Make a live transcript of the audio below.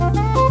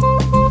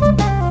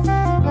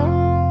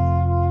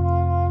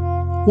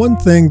One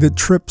thing that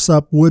trips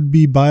up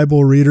would-be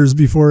Bible readers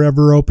before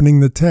ever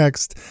opening the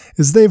text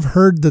is they've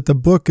heard that the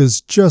book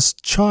is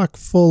just chock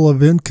full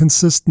of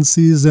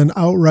inconsistencies and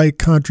outright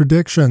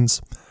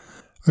contradictions.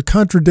 A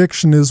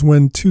contradiction is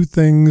when two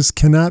things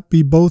cannot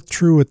be both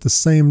true at the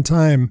same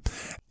time.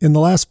 In the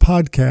last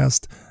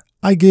podcast,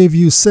 I gave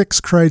you 6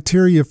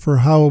 criteria for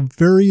how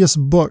various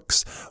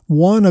books,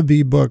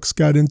 wannabe books,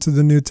 got into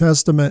the New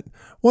Testament.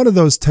 One of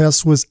those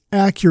tests was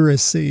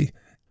accuracy.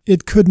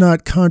 It could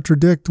not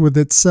contradict with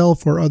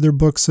itself or other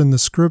books in the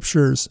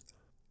Scriptures.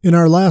 In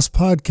our last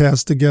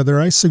podcast together,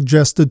 I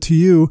suggested to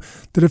you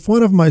that if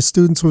one of my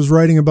students was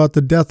writing about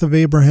the death of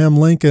Abraham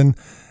Lincoln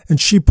and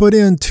she put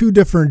in 2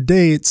 different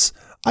dates,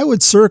 I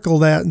would circle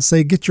that and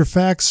say, get your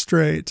facts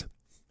straight.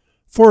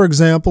 For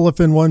example, if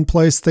in one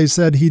place they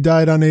said he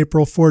died on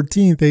April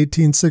 14,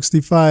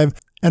 1865,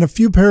 and a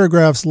few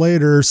paragraphs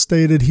later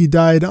stated he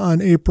died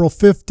on April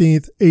 15,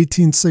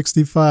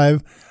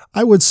 1865,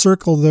 I would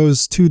circle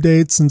those 2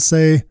 dates and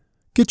say,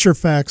 get your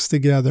facts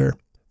together.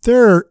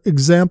 There are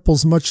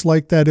examples much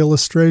like that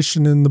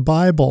illustration in the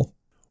Bible.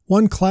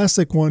 One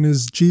classic one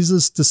is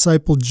Jesus'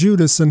 disciple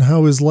Judas and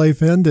how his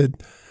life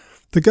ended.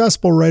 The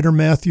Gospel writer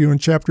Matthew in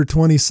chapter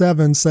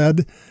 27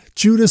 said,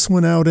 Judas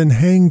went out and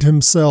hanged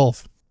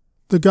himself.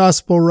 The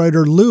Gospel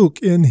writer Luke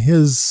in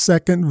his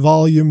 2nd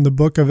volume, the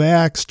book of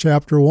Acts,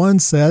 chapter 1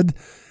 said,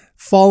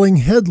 falling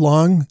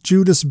headlong,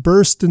 Judas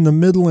burst in the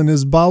middle and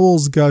his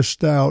bowels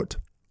gushed out.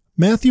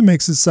 Matthew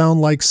makes it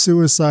sound like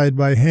suicide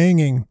by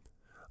hanging.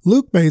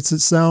 Luke makes it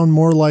sound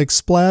more like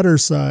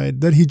splattercide,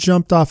 that he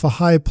jumped off a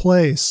high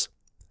place.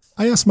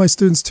 I ask my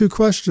students 2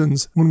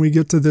 questions when we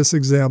get to this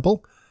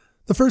example.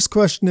 The first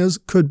question is,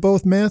 could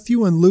both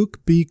Matthew and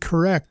Luke be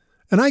correct?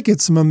 And I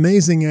get some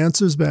amazing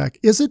answers back.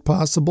 Is it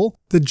possible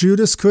that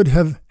Judas could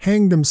have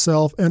hanged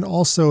himself and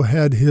also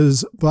had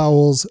his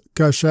bowels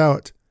gush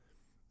out?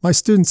 My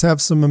students have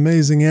some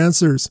amazing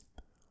answers.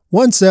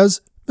 One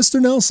says,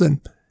 Mr.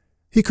 Nelson,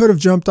 he could have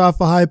jumped off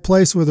a high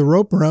place with a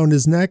rope around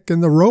his neck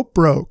and the rope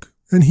broke,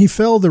 and he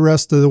fell the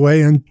rest of the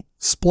way and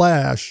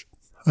splash.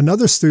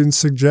 Another student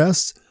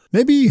suggests,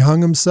 maybe he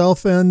hung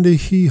himself and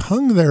he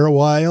hung there a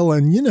while,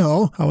 and you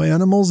know how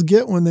animals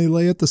get when they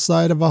lay at the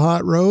side of a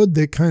hot road,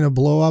 they kind of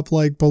blow up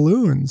like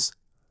balloons.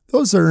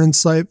 Those are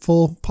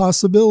insightful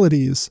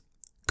possibilities.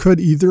 Could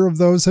either of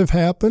those have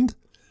happened?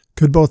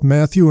 Could both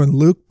Matthew and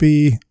Luke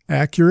be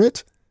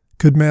accurate?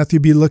 Could Matthew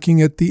be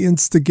looking at the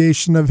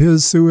instigation of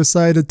his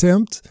suicide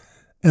attempt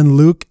and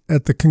Luke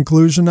at the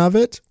conclusion of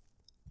it?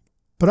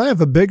 But I have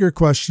a bigger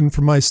question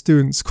for my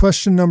students.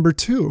 Question number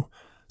 2.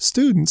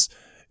 Students,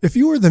 if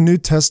you were the New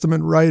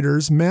Testament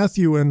writers,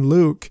 Matthew and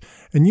Luke,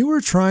 and you were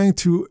trying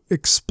to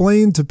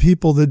explain to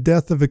people the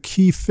death of a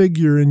key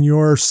figure in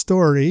your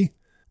story,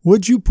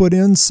 would you put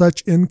in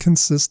such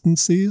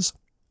inconsistencies?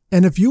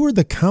 And if you were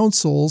the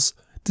councils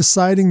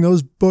deciding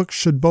those books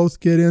should both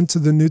get into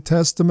the New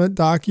Testament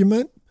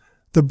document,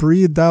 the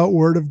breathed out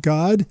Word of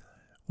God,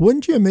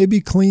 wouldn't you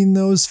maybe clean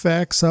those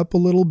facts up a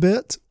little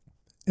bit?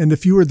 And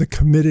if you were the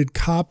committed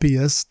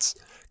copyists,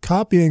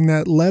 copying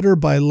that letter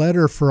by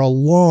letter for a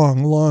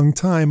long, long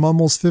time,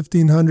 almost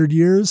 1,500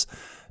 years,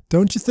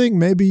 don't you think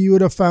maybe you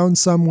would have found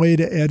some way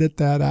to edit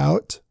that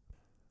out?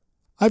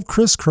 I've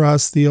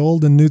crisscrossed the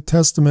Old and New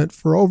Testament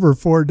for over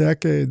 4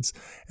 decades,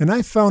 and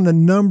I found a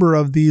number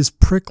of these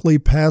prickly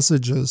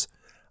passages.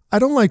 I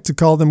don't like to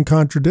call them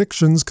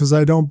contradictions because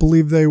I don't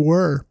believe they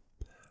were.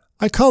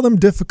 I call them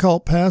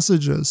difficult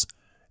passages.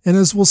 And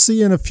as we'll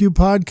see in a few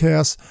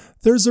podcasts,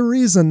 there's a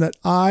reason that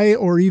I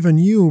or even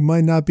you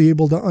might not be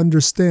able to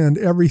understand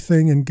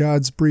everything in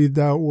God's breathed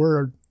out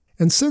word.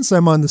 And since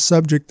I'm on the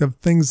subject of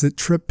things that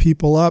trip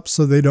people up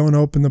so they don't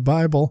open the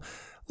Bible,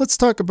 let's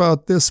talk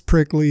about this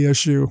prickly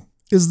issue.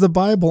 Is the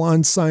Bible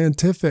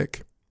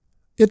unscientific?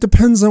 It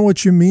depends on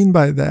what you mean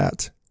by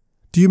that.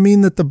 Do you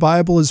mean that the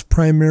Bible is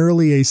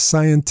primarily a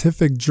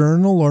scientific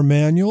journal or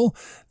manual?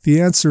 The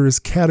answer is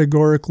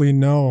categorically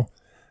no.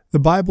 The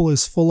Bible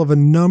is full of a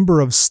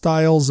number of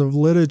styles of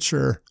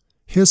literature,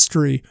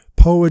 history,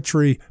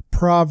 poetry,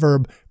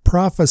 proverb,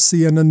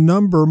 prophecy, and a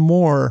number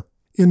more.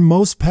 In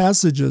most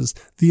passages,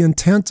 the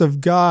intent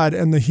of God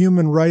and the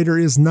human writer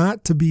is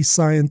not to be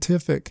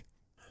scientific.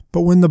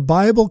 But when the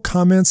Bible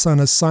comments on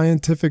a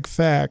scientific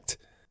fact,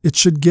 it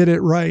should get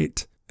it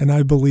right, and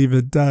I believe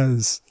it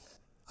does.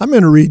 I'm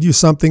going to read you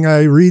something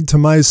I read to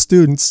my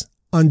students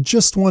on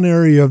just one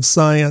area of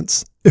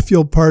science, if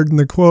you'll pardon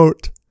the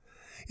quote.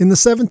 In the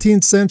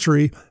 17th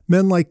century,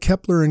 men like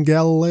Kepler and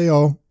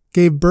Galileo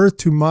gave birth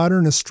to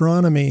modern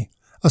astronomy,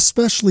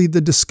 especially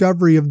the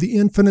discovery of the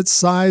infinite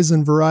size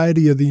and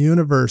variety of the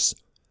universe.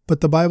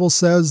 But the Bible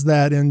says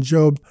that in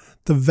Job,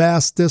 the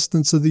vast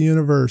distance of the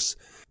universe.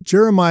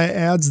 Jeremiah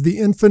adds the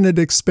infinite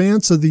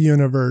expanse of the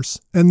universe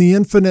and the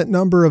infinite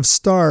number of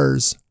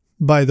stars.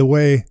 By the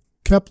way,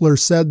 Kepler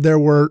said there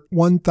were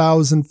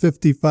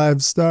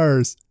 1,055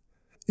 stars.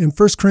 In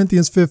 1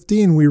 Corinthians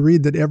 15, we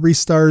read that every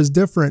star is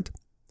different.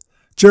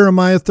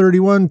 Jeremiah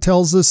 31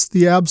 tells us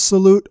the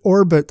absolute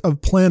orbit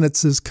of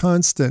planets is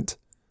constant.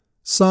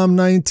 Psalm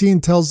 19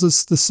 tells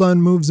us the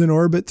sun moves in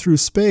orbit through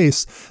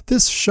space.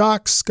 This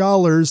shocked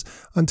scholars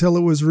until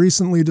it was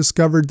recently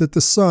discovered that the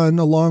sun,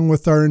 along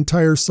with our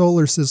entire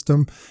solar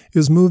system,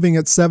 is moving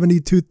at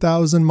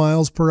 72,000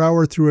 miles per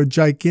hour through a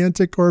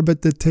gigantic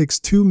orbit that takes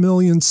 2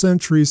 million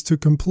centuries to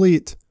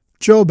complete.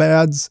 Job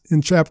adds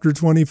in chapter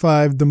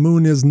 25, the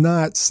moon is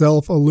not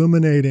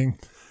self-illuminating.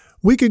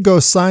 We could go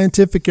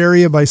scientific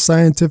area by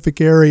scientific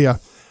area,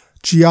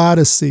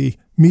 geodesy,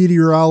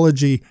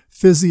 meteorology,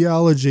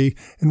 physiology,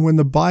 and when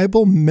the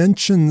Bible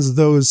mentions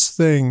those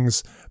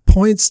things,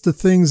 points to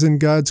things in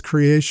God's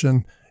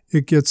creation,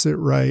 it gets it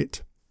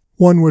right.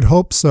 One would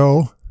hope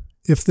so.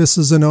 If this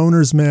is an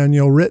owner's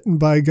manual written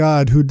by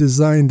God who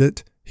designed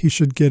it, he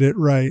should get it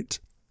right.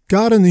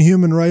 God and the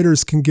human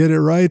writers can get it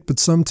right, but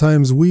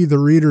sometimes we, the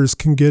readers,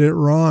 can get it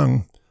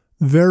wrong.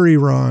 Very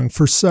wrong,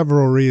 for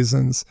several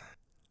reasons.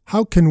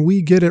 How can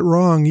we get it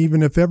wrong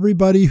even if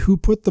everybody who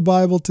put the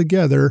Bible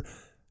together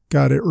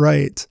got it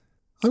right?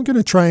 I'm going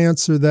to try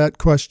answer that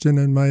question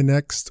in my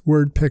next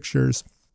word pictures.